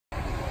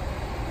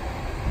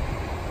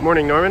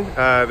Morning, Norman.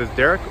 This is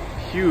Derek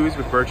Hughes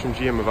with Bertram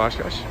GM of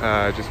Oshkosh.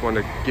 Just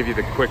wanted to give you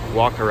the quick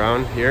walk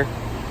around here.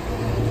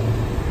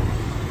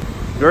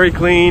 Very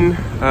clean.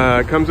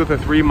 Comes with a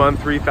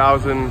 3-month,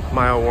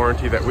 3,000-mile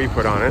warranty that we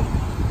put on it.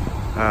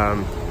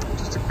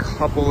 Just a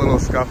couple little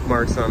scuff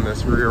marks on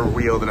this rear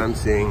wheel that I'm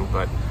seeing,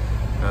 but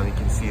you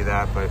can see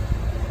that. But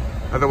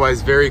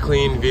otherwise, very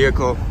clean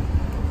vehicle.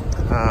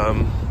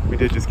 We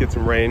did just get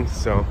some rain,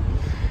 so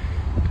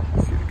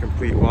see the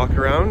complete walk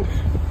around.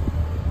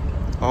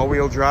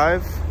 All-wheel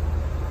drive.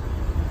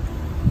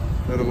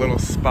 Another little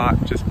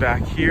spot just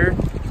back here.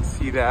 You can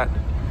see that.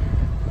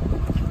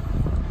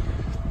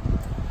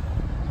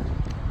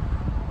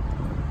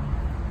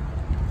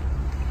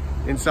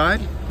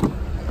 Inside,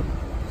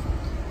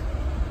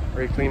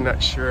 very clean.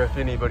 Not sure if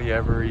anybody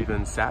ever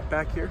even sat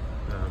back here,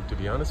 to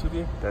be honest with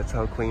you. That's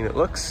how clean it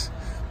looks.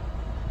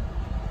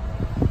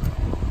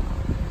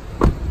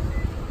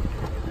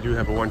 We do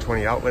have a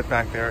 120 outlet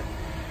back there.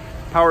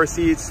 Power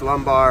seats,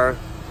 lumbar,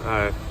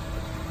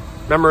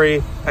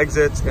 memory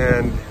exits,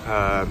 and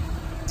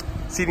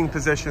seating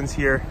positions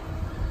here.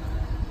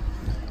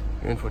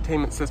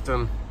 Infotainment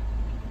system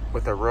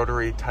with a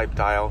rotary type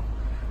dial.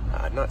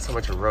 Not so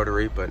much a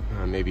rotary, but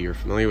maybe you're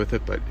familiar with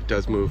it, but it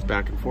does move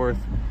back and forth.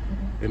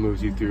 It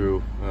moves you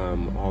through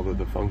all of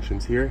the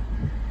functions here.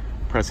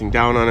 Pressing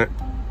down on it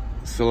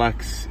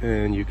selects,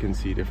 and you can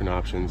see different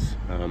options.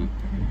 And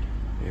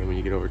when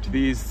you get over to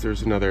these,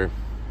 there's another,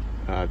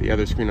 the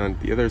other screen on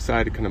the other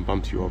side. It kind of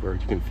bumps you over.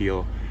 You can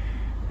feel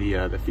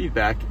the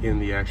feedback in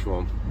the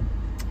actual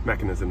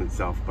mechanism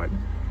itself. But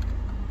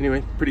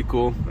anyway, pretty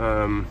cool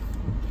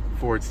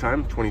for its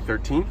time,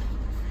 2013.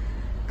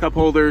 Cup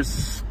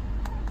holders,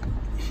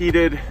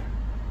 heated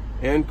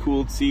and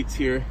cooled seats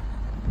here,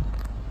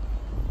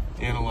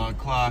 analog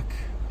clock,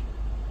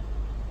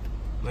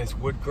 nice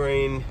wood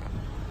grain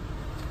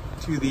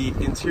to the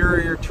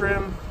interior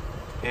trim,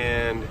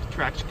 and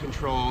traction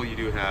control. You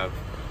do have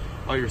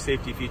all your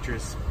safety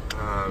features.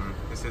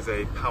 This is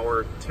a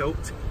power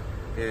tilt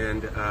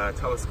and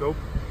telescope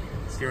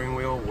steering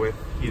wheel with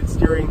heated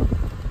steering,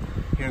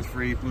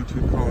 hands-free,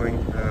 Bluetooth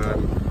calling.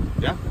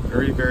 Yeah,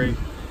 very, very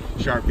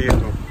sharp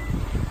vehicle.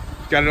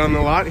 Got it on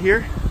the lot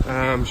here.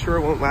 I'm sure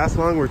it won't last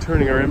long. We're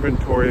turning our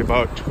inventory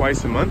about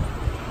twice a month.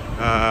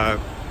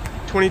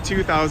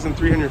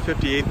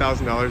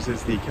 $22,358,000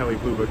 is the Kelly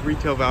Blue Book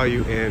retail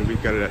value, and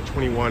we've got it at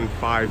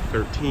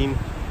 $21,513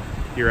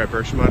 here at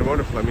Bertram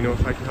Automotive. Let me know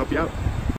if I can help you out.